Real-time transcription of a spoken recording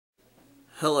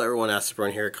Hello everyone,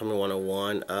 Aspen here, Coming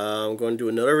 101. I'm going to do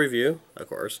another review, of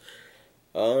course.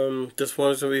 This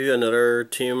one is going to be another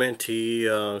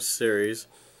TMNT series.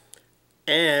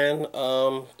 And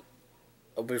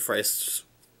before I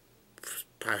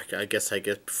guess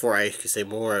before I could say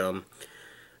more,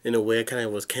 in a way I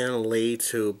was kind of late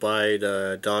to buy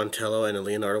the Donatello and the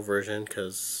Leonardo version,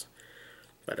 because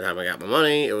by the time I got my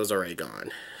money, it was already gone.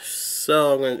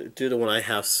 So I'm going to do the one I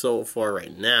have so far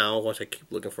right now, which I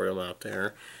keep looking for them out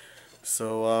there.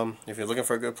 So if you're looking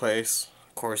for a good place,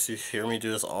 of course you hear me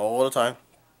do this all the time.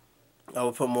 I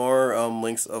will put more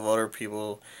links of other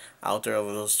people out there of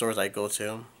those stores I go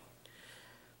to.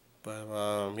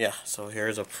 But yeah, so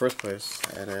here's the first place,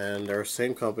 and then they're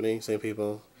same company, same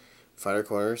people, Fighter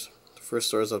Corners. The first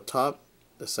store is up top,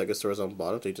 the second store is on the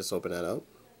bottom. They just opened that up.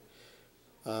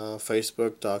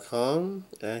 Facebook.com,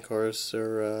 and of course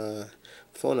their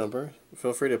phone number.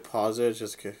 Feel free to pause it,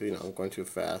 just because I'm going too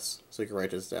fast, so you can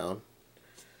write this down.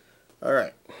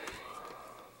 Alright.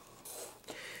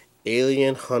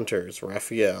 Alien Hunters,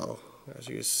 Raphael. As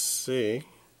you see,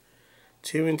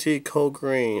 TMNT Cold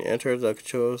Green. Enter the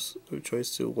choice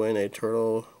to win a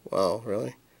turtle. Wow,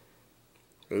 really?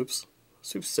 Oops.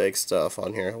 Sweepstake stuff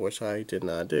on here, which I did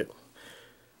not do.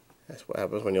 That's what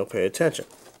happens when you don't pay attention.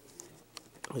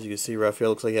 As you can see, Raphael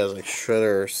looks like he has like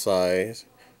shredder size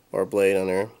or blade on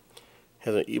there.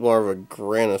 Has an more of a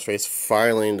grin on his face.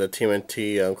 Finally, the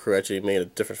TMNT crew actually made a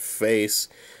different face,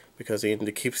 because he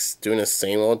keeps doing the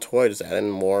same old toy, just adding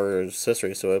more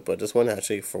accessories to it. But this one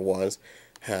actually, for once,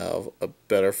 have a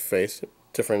better face,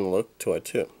 different look to it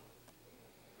too.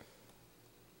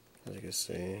 As you can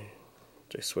see,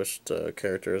 they switched the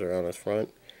characters around the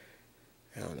front.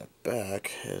 And on the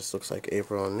back, it looks like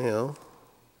April O'Neil.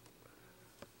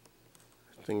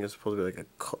 I think it's supposed to be like a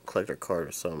collector card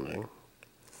or something.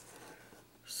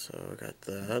 So I got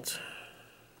that.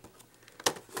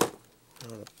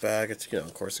 On the back, it's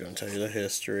of course, it's going to tell you the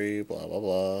history, blah blah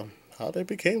blah, how they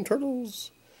became turtles.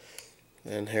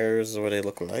 And here's what they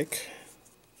look like.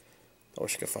 I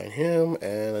wish I could find him,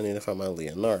 and I need to find my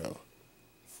Leonardo.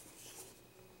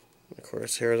 Of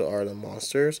course, here are the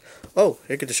monsters. Oh,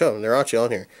 I get to show them. They're actually on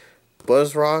here.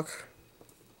 Buzzrock,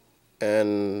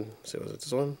 and let's see, was it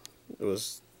this one? It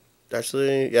was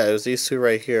actually, yeah, it was these two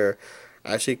right here.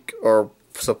 Actually, or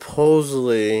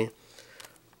supposedly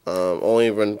only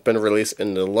been released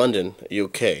in the London,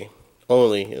 UK,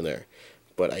 only in there.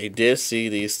 But I did see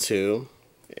these two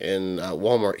in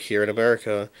Walmart here in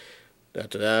America.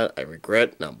 After that, I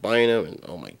regret not buying them, and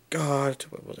oh my god,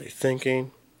 what was I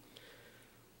thinking?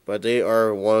 But they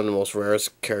are one of the most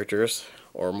rarest characters,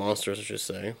 or monsters I should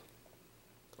say.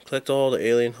 Collect all the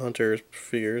Alien Hunters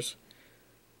figures.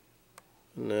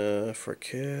 And, for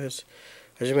kids,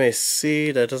 as you may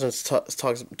see, that doesn't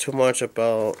talk too much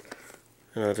about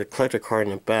the collector card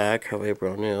in the back of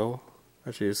April O'Neil.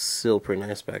 Actually, it's still pretty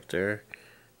nice back there.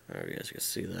 I don't know if you guys can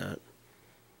see that.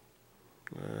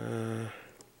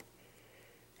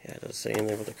 Yeah, it does the same thing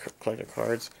with the collector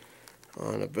cards.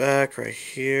 On the back, right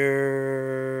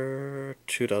here,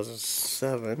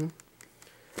 2007.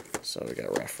 So we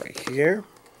got Raph right here.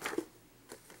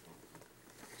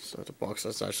 So the box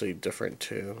is actually different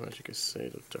too, as you can see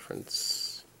the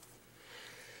difference.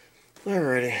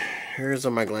 Alrighty, here's a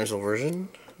Michelangelo version.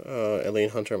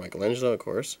 Alien Hunter Michelangelo, of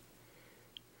course.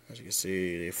 As you can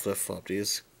see, they flip-flop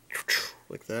these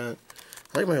like that.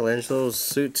 I like Michelangelo's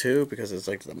suit too, because it's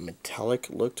like the metallic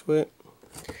look to it.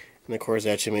 And of course,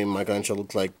 they actually made Michelangelo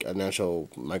look like a natural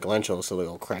Michelangelo, so they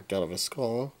all cracked out of his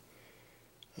skull.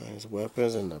 His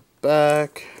weapons in the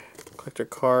back. Collector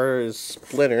card is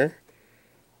Splinter.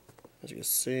 As you can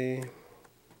see,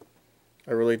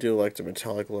 I really do like the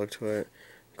metallic look to it.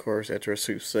 Of course, after a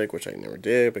sweepstake, which I never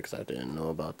did because I didn't know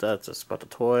about that. It's just about the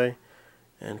toy.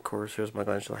 And of course, here's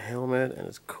Michelangelo helmet and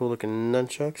his cool looking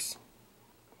nunchucks.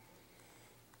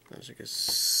 As you can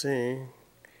see,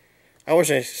 I wish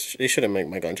they shouldn't make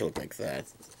Michelangelo look like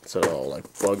that. So all like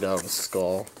bugged out of his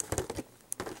skull.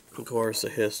 Of course, the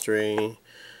history.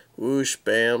 Whoosh,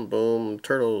 bam, boom,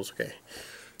 turtles. Okay.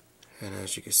 And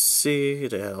as you can see,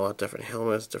 they have a lot of different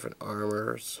helmets, different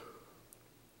armors.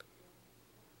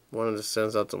 One of the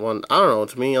stands out to one. I don't know,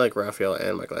 to me, like Raphael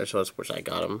and Michelangelo, which I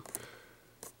got them.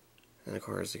 And of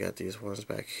course, you got these ones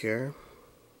back here.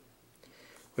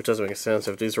 Which doesn't make sense.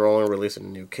 If these were only released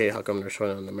in the UK, how come they're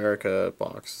showing on the America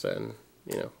box? Then,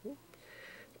 it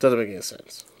doesn't make any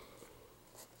sense.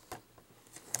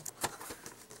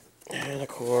 And of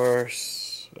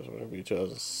course, this is going to be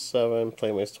 2007,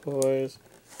 Playmates Toys.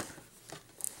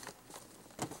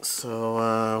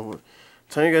 So,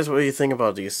 tell you guys what you think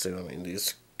about these two. I mean,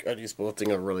 these Are these both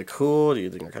think are really cool? Do you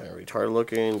think they're kind of retarded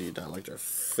looking? Do you not like their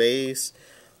face?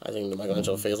 I think the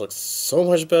Michelangelo face looks so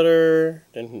much better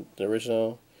than the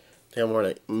original. They have more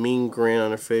like mean grin on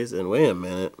their face. And wait a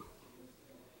minute.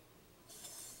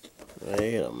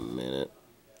 Wait a minute.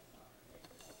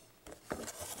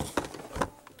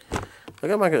 I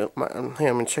got hey,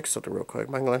 I'm gonna check something real quick.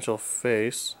 Michelangelo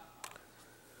face.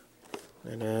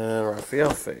 And then Raphael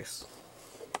face.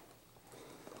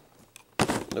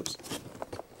 Oops.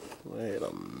 Wait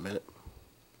a minute.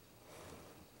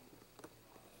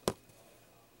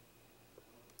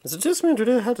 Is it just me or do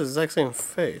they have the exact same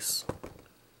face?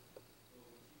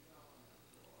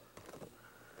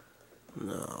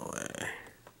 No way.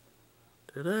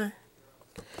 Did I?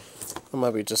 I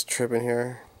might be just tripping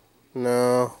here.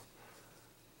 No.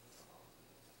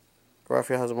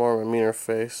 Raphael has more of a meaner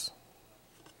face.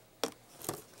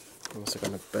 Let's look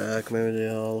on the back. Maybe they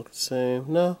all look the same.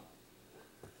 No.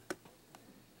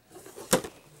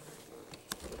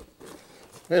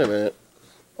 Wait a minute.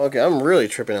 Okay, I'm really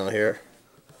tripping out here.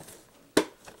 Okay,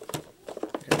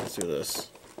 let's do this.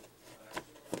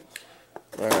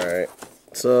 Alright.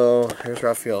 So, here's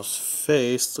Raphael's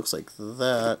face. Looks like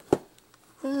that.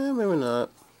 Maybe not.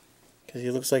 Because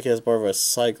he looks like he has more of a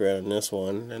side grin in this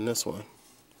one than this one.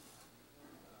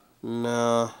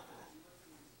 No.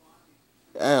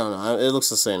 I don't know. It looks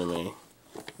the same to me.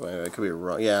 Wait, it could be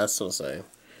wrong. Yeah, it's still the same.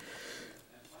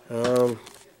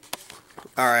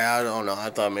 Alright, I don't know. I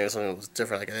thought maybe something was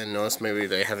different. Like, I didn't notice maybe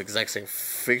they have the exact same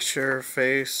fixture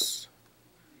face.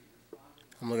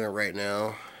 I'm looking at it right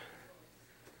now.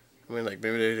 I mean, like,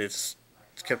 maybe they just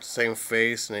kept the same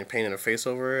face and they painted a face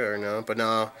over it, or no. But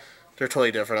no, they're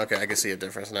totally different. Okay, I can see a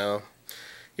difference now.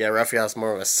 Yeah, Raphael has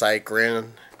more of a side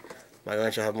grin.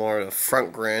 Michelangelo have more of a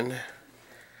front grin.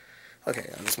 Okay,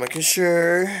 I'm just making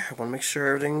sure. I want to make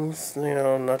sure everything's, you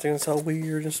know, nothing's so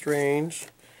weird and strange.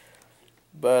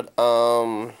 But,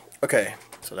 okay,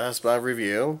 so that's my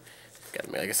review.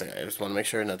 Like I said, I just want to make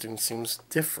sure nothing seems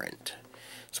different.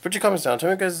 So put your comments down. Tell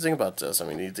me what you guys think about this. I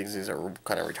mean, do you think these are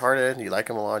kind of retarded? Do you like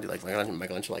them a lot? Do you like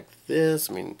Michelangelo like this?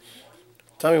 I mean,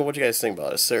 tell me what you guys think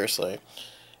about it. Seriously.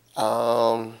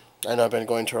 I know I've been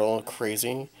going troll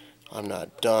crazy. I'm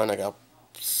not done. I got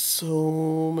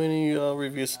so many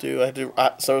reviews to do.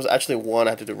 So it was actually one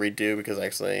I had to redo because I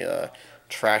actually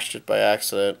trashed it by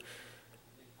accident.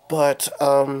 But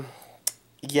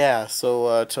yeah.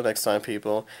 So till next time,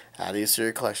 people. Add these to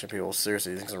your collection, people.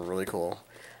 Seriously, these things are really cool.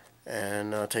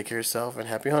 And take care of yourself and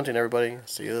happy hunting, everybody.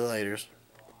 See you later.